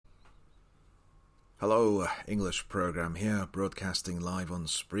Hello, English program here, broadcasting live on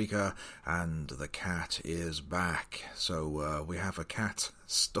Spreaker, and the cat is back. So we have a cat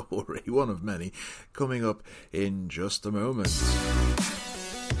story, one of many, coming up in just a moment.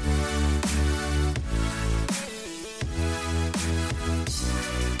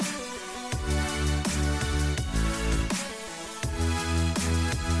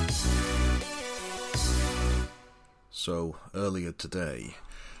 So earlier today,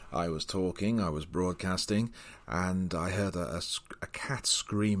 I was broadcasting, and I heard a cat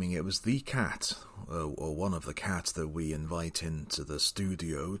screaming. It was the cat, or one of the cats that we invite into the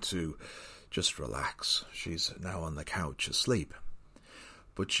studio to just relax. She's now on the couch asleep.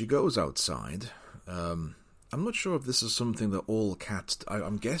 But she goes outside. I'm not sure if this is something that all cats...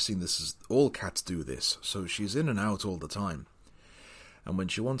 I'm guessing all cats do this. So she's in and out all the time. And when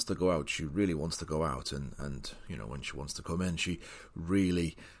she wants to go out, she really wants to go out. And you know, when she wants to come in, she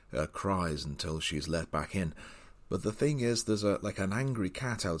really cries until she's let back in. But the thing is, there's an angry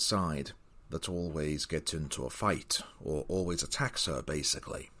cat outside that always gets into a fight, or always attacks her,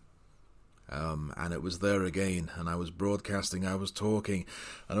 basically. And it was there again, and I was broadcasting, I was talking,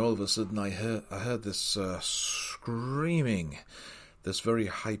 and all of a sudden I heard this screaming, this very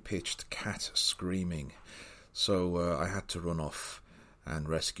high-pitched cat screaming. So I had to run off and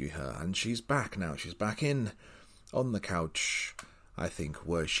rescue her, and she's back now. She's back in on the couch, I think,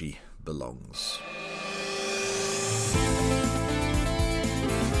 where she belongs.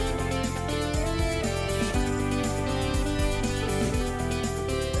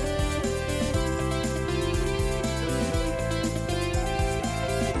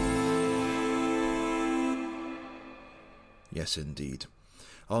 Yes, indeed.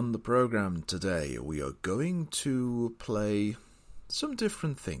 On the program today, we are going to play some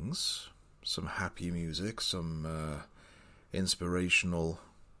different things, some happy music, some inspirational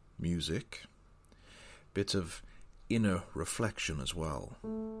music, bit of inner reflection as well.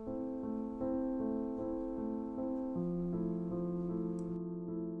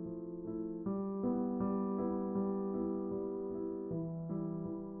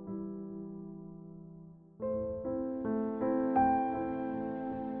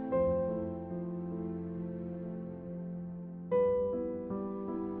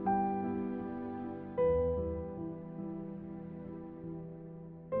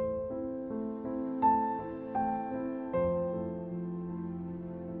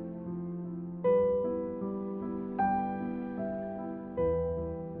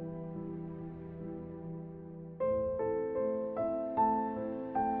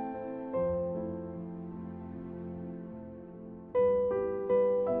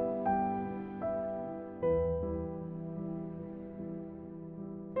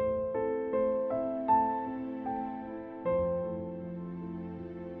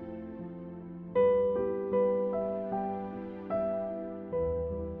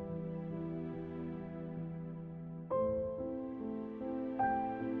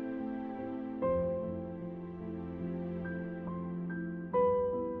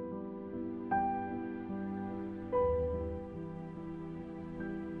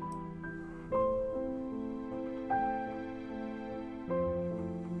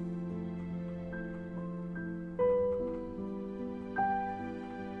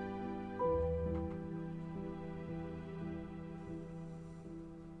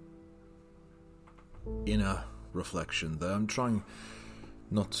 Inner reflection there. I'm trying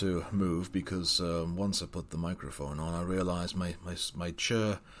not to move because once I put the microphone on, I realise my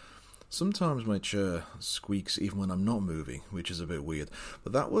chair, sometimes my chair squeaks even when I'm not moving, which is a bit weird.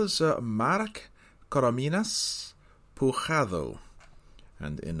 But that was Marc Corominas Pujado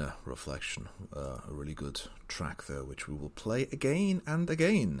and Inner Reflection, a really good track there, which we will play again and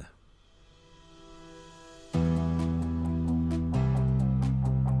again.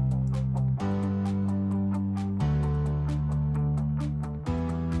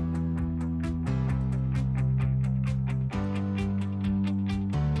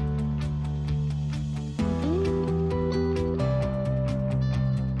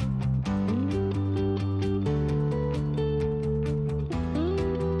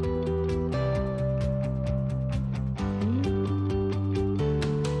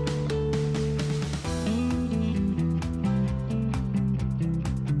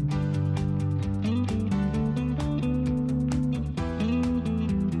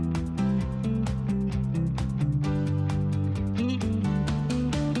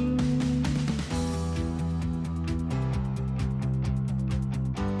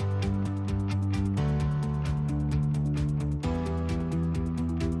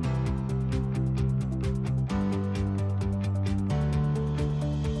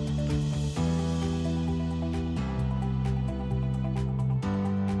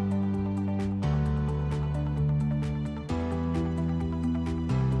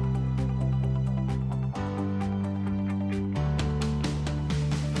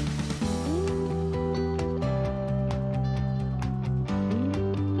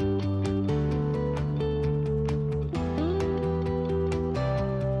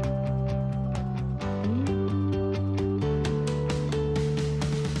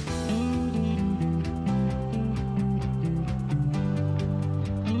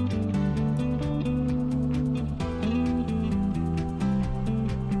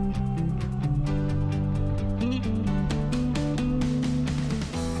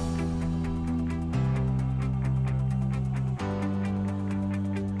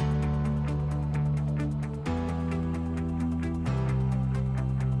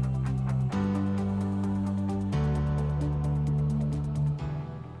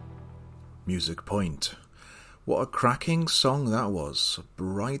 Music Point. What a cracking song that was.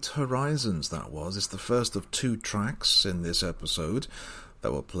 Bright Horizons that was. It's the first of 2 tracks in this episode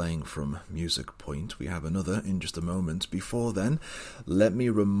that we're playing from Music Point. We have another in just a moment. Before then, let me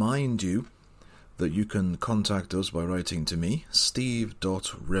remind you that you can contact us by writing to me,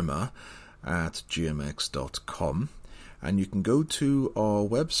 steve.rimmer@gmx.com, and you can go to our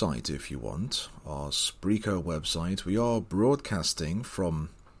website if you want, our Spreaker website. We are broadcasting from,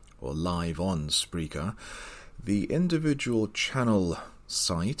 or live on Spreaker. The individual channel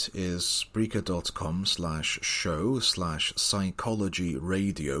site is spreaker.com/show/psychology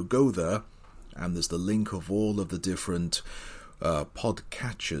radio. Go there, and there's the link of all of the different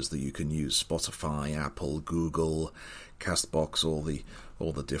podcatchers that you can use: Spotify, Apple, Google, Castbox, all the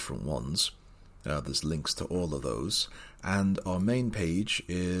different ones. There's links to all of those, and our main page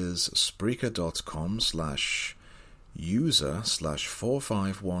is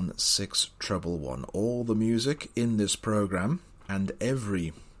spreaker.com/user/451611. All the music in this program and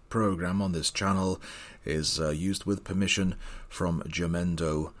every program on this channel is used with permission from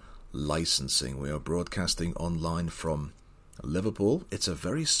Jamendo Licensing. We are broadcasting online from Liverpool. It's a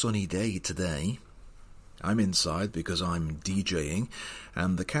very sunny day today. I'm inside because I'm DJing,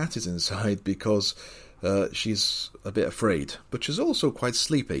 and the cat is inside because she's a bit afraid, but she's also quite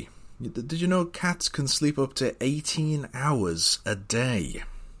sleepy. Did you know cats can sleep up to 18 hours a day?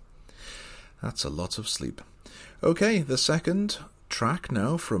 That's a lot of sleep. Okay, the second track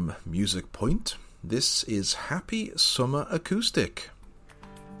now from Music Point. This is Happy Summer Acoustic.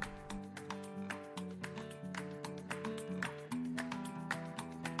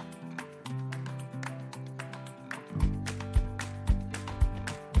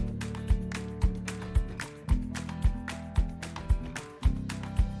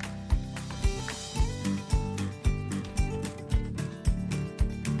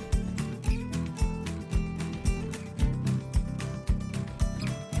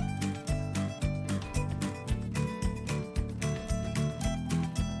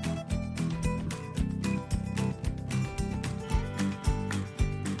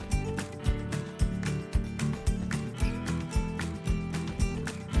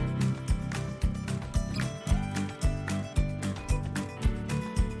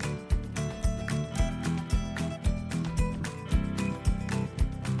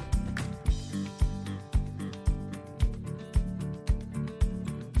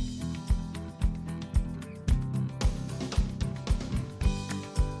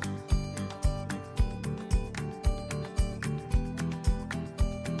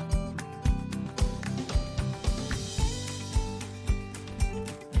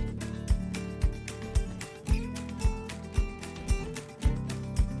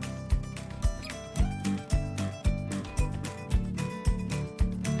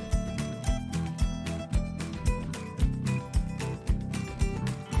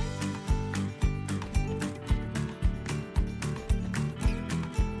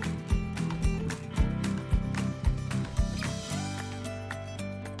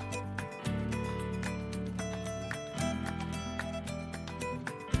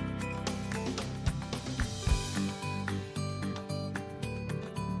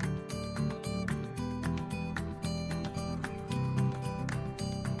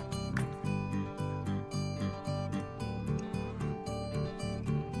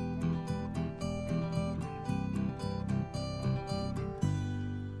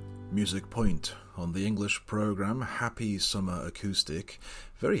 Music Point on the English program, Happy Summer Acoustic.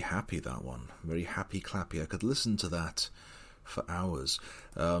 Very happy, that one. Very happy clappy. I could listen to that for hours.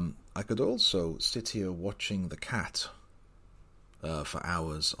 I could also sit here watching the cat for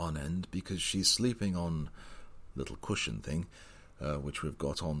hours on end, because she's sleeping on a little cushion thing, which we've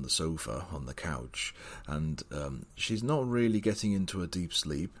got on the sofa, on the couch, and she's not really getting into a deep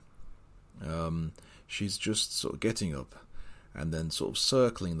sleep. She's just sort of getting up and then sort of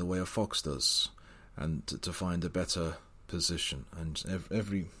circling the way a fox does, and to find a better position. And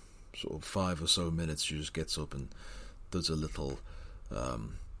every sort of 5 or so minutes she just gets up and does a little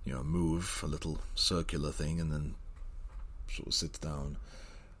move, a little circular thing, and then sort of sits down.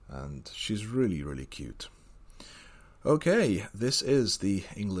 And she's really, really cute. Okay, this is the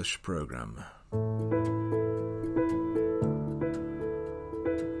English program.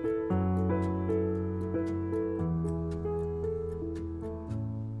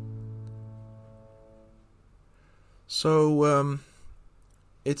 So,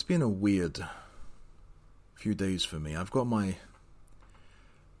 it's been a weird few days for me. I've got my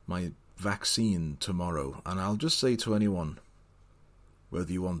vaccine tomorrow, and I'll just say to anyone,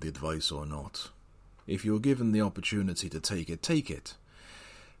 whether you want the advice or not, if you're given the opportunity to take it, take it.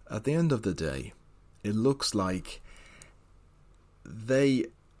 at the end of the day, it looks like they,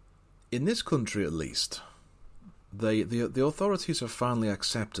 in this country at least, the authorities have finally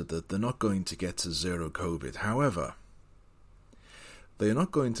accepted that they're not going to get to zero COVID. However, they're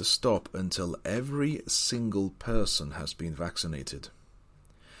not going to stop until every single person has been vaccinated.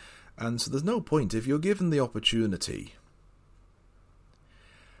 And so there's no point, if you're given the opportunity,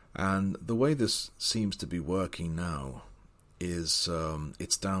 and the way this seems to be working now is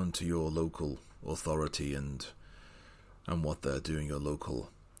it's down to your local authority and what they're doing, your local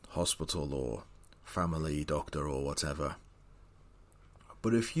hospital or family doctor or whatever.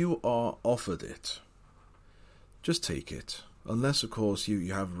 But if you are offered it, just take it. Unless, of course,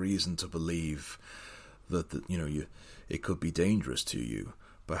 you have reason to believe that it could be dangerous to you.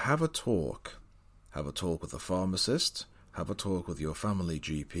 But have a talk. Have a talk with a pharmacist. Have a talk with your family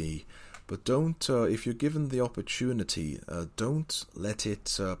GP. But don't, if you're given the opportunity, don't let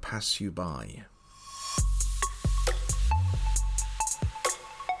it pass you by.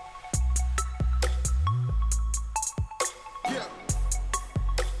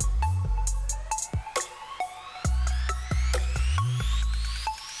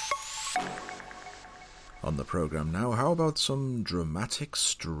 On the program now, how about some dramatic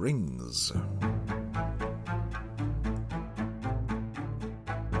strings?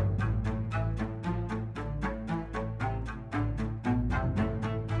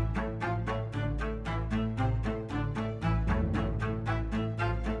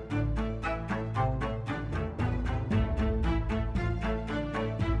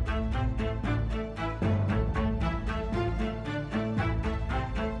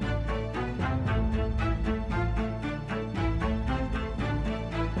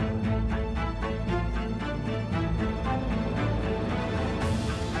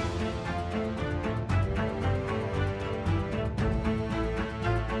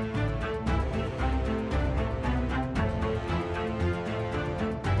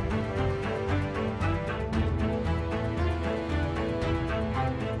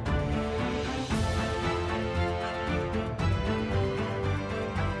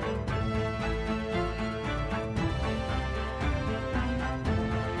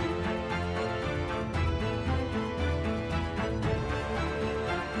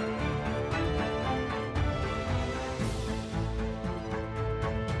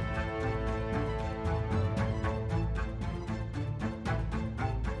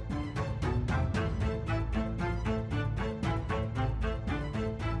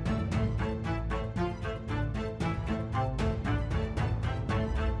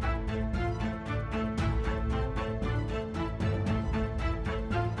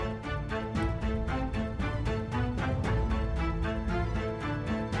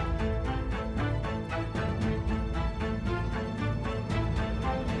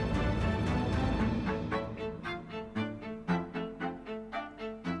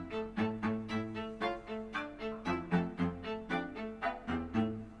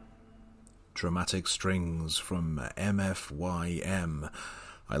 Dramatic strings from MFYM.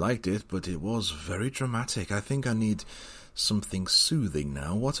 I liked it, but it was very dramatic. I think I need something soothing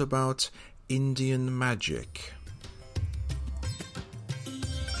now. What about Indian Magic?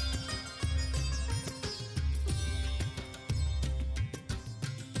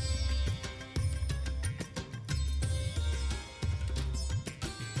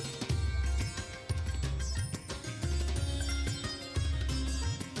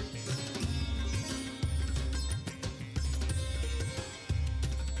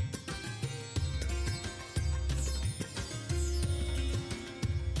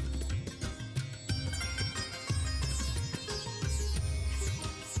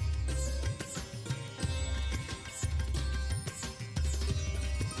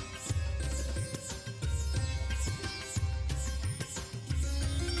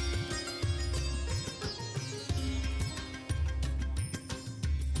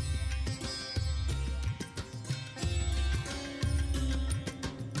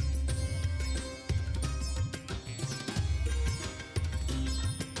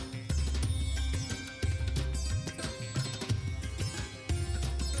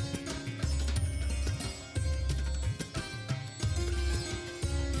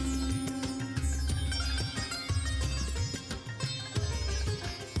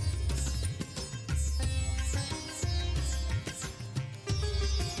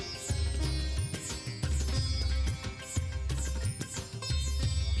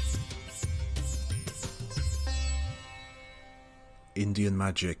 Indian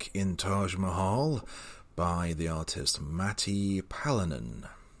Magic in Taj Mahal by the artist Matti Palanen.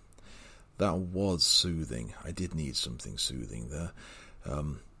 That was soothing. I did need something soothing there.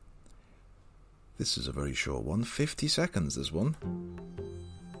 This is a very short one, 50 seconds this one.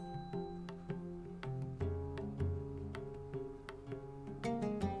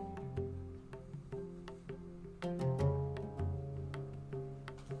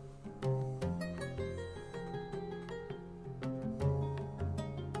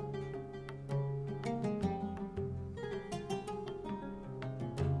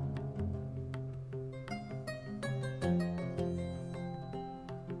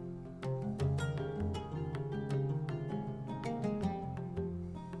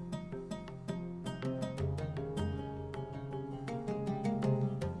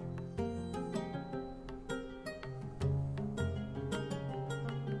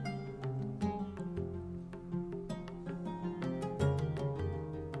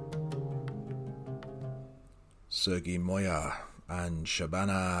 Sergei Moya and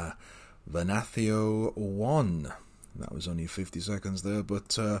Shabana Venancio 1. That was only 50 seconds there,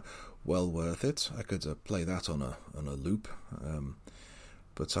 but well worth it. I could play that on a loop,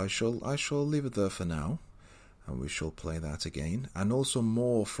 but I shall leave it there for now, and we shall play that again, and also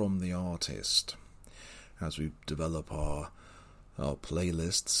more from the artist as we develop our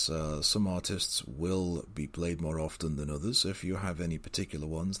playlists. Some artists will be played more often than others. If you have any particular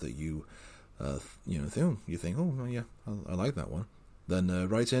ones that you think, oh yeah, I like that one, then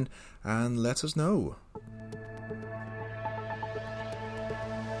write in and let us know.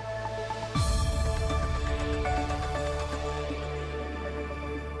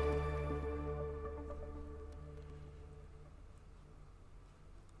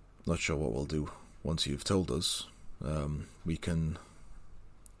 Not sure what we'll do once you've told us. We can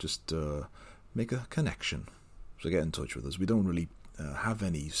just make a connection. So get in touch with us. We don't really have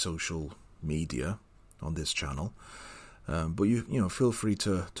any social media on this channel, but you feel free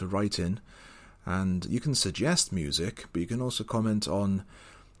to write in, and you can suggest music, but you can also comment on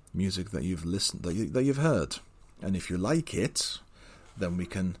music that you've listened that you've heard, and if you like it, then we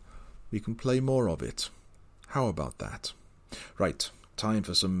can play more of it. How about that? Right, time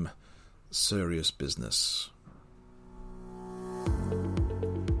for some serious business.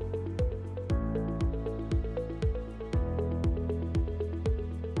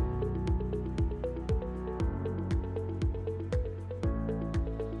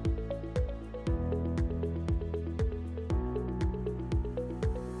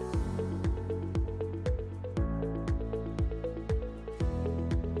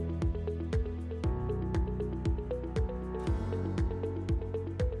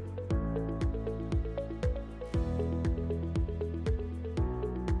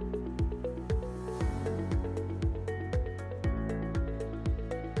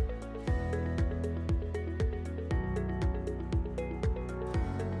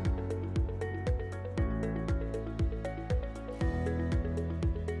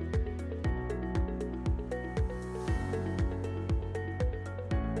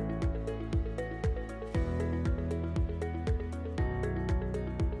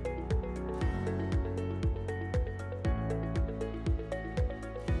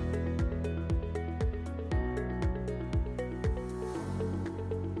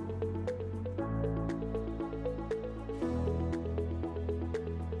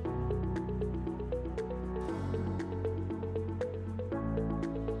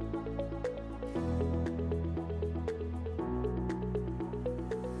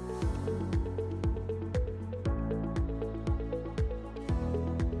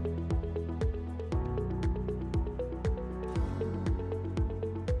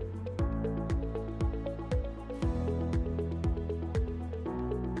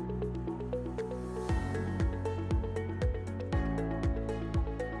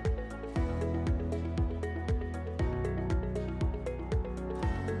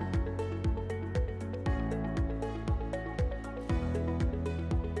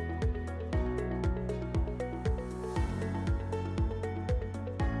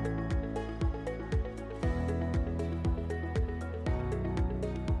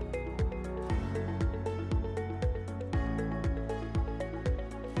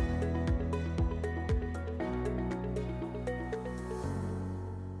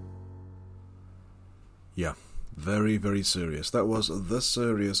 Yeah, very, very serious. That was The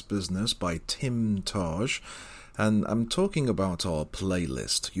Serious Business by Tim Taj, and I'm talking about our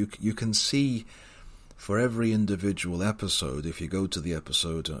playlist. You can see for every individual episode, if you go to the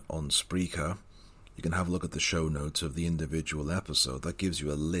episode on Spreaker, you can have a look at the show notes of the individual episode. That gives you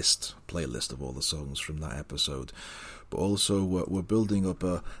a playlist of all the songs from that episode. But also, we're building up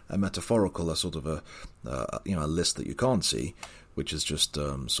a metaphorical, a list that you can't see, which is just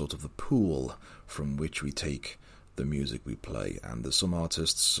sort of the pool from which we take the music we play. And there's some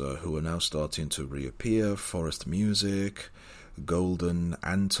artists who are now starting to reappear: Forest Music, Golden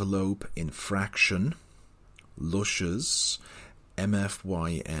Antelope, Infraction, Lushes,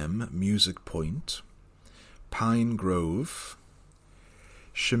 MFYM, Music Point, Pine Grove,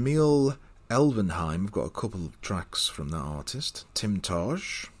 Shamil Elvenheim. We've got a couple of tracks from that artist.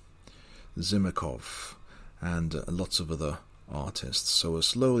 Timtaj, Zimakov, and lots of other artists. So we're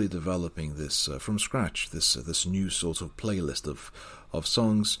slowly developing this from scratch, this new sort of playlist of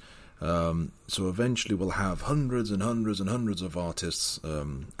songs. So eventually we'll have hundreds and hundreds and hundreds of artists,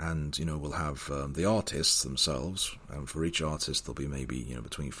 and we'll have the artists themselves, and for each artist there'll be maybe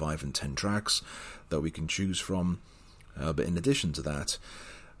between 5 and 10 tracks that we can choose from. But in addition to that,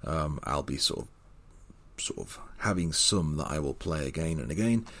 I'll be sort of having some that I will play again and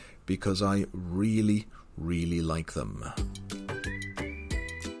again, because I really, really like them.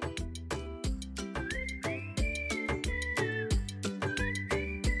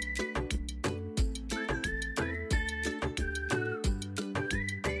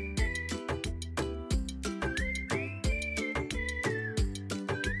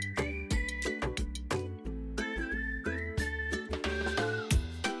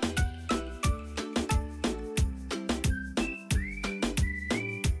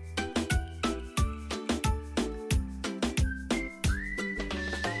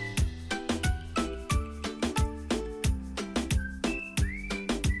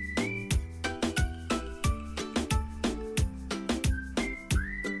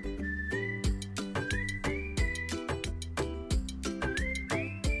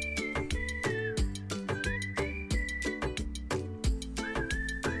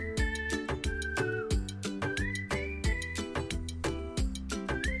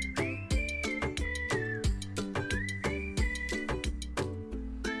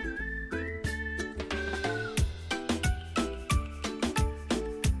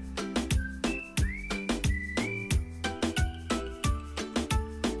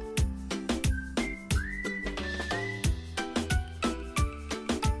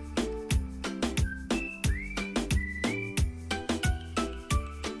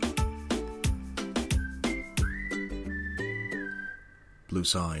 Blue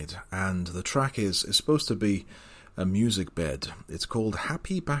Side, and the track is supposed to be a music bed. It's called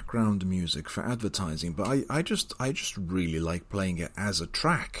Happy Background Music for Advertising, but I just really like playing it as a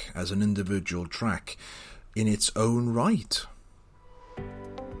track, as an individual track in its own right.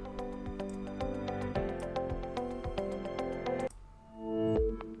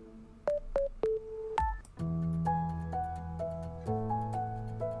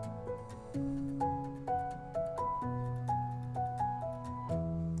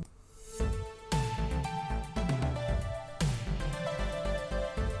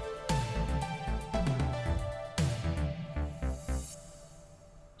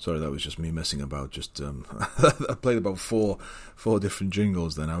 Sorry, that was just me messing about. I played about four different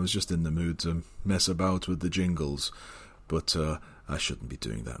jingles then. I was just in the mood to mess about with the jingles. But I shouldn't be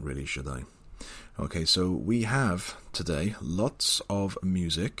doing that, really, should I? Okay, so we have today lots of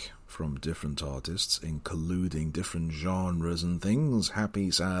music from different artists, including different genres and things: happy,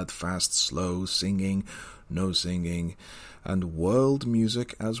 sad, fast, slow, singing, no singing, and world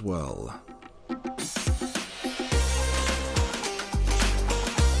music as well.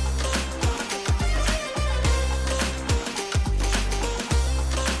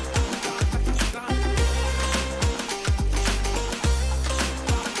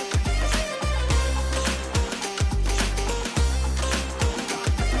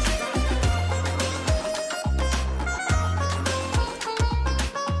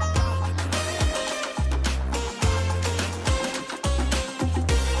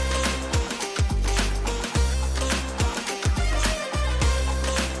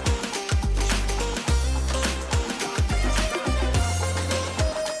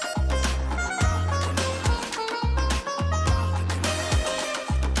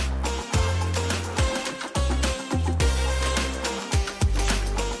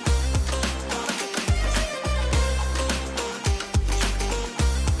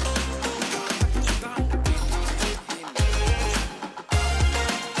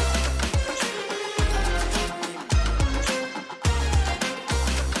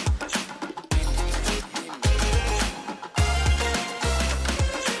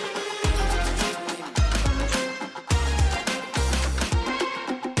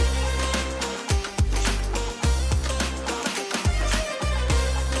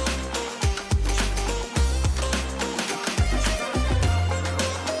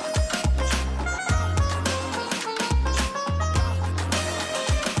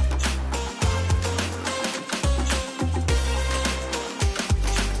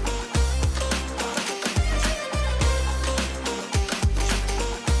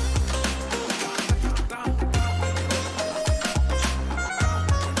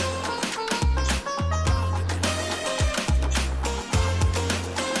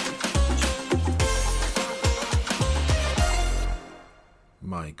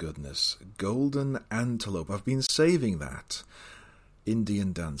 my goodness. Golden Antelope. I've been saving that.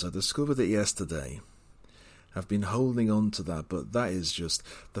 Indian Dance. I discovered it yesterday. I've been holding on to that, but that is just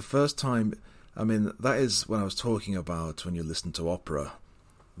the first time. I mean, that is when I was talking about when you listen to opera,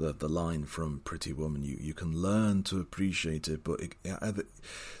 the line from Pretty Woman. You can learn to appreciate it, but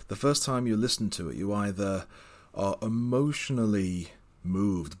the first time you listen to it, you either are emotionally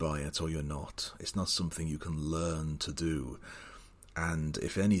moved by it or you're not. It's not something you can learn to do, and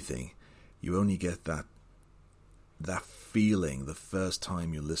if anything, you only get that feeling the first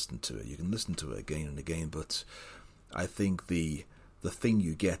time you listen to it. You can listen to it again and again, but I think the thing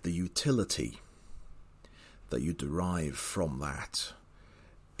you get, the utility that you derive from that,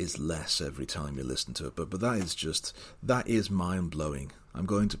 is less every time you listen to it. But that is mind-blowing. I'm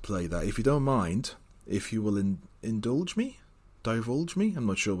going to play that. If you don't mind, if you will divulge me? I'm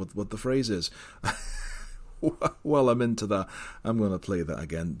not sure what the phrase is. While I'm into that, I'm going to play that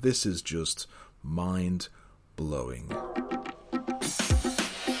again. This is just mind-blowing.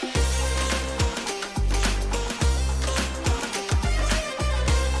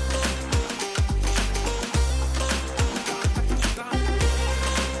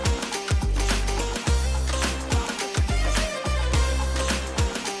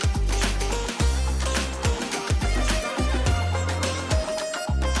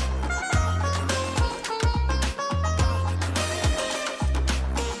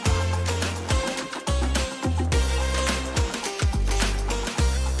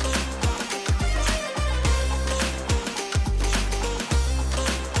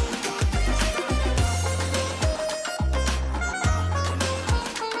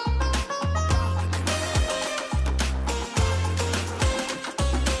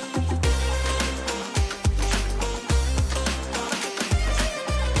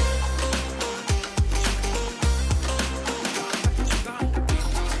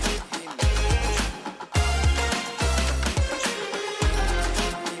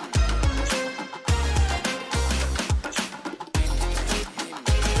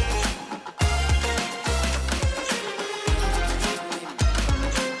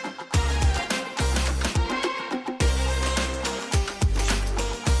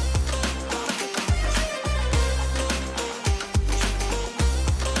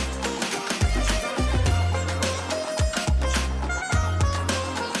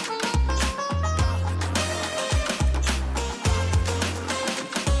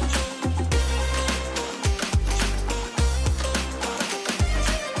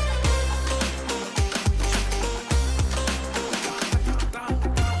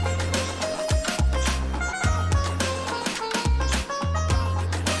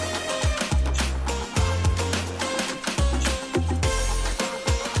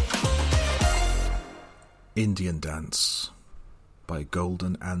 Indian Dance by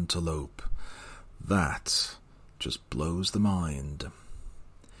Golden Antelope. That just blows the mind.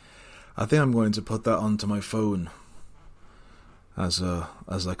 I think I'm going to put that onto my phone as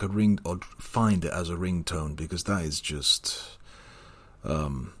like a ring, or find it as a ringtone, because that is just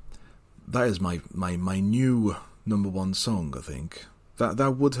that is my new number one song. I think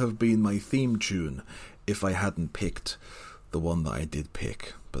that would have been my theme tune if I hadn't picked the one that I did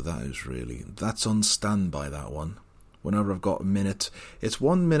pick. But that's on standby, that one. Whenever I've got a minute, it's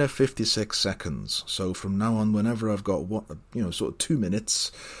 1 minute 56 seconds. So from now on, whenever I've got sort of 2 minutes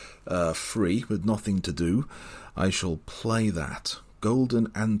free with nothing to do, I shall play that.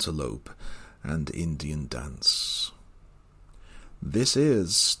 Golden Antelope and Indian Dance. This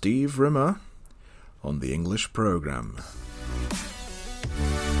is Steve Rimmer on the English Programme.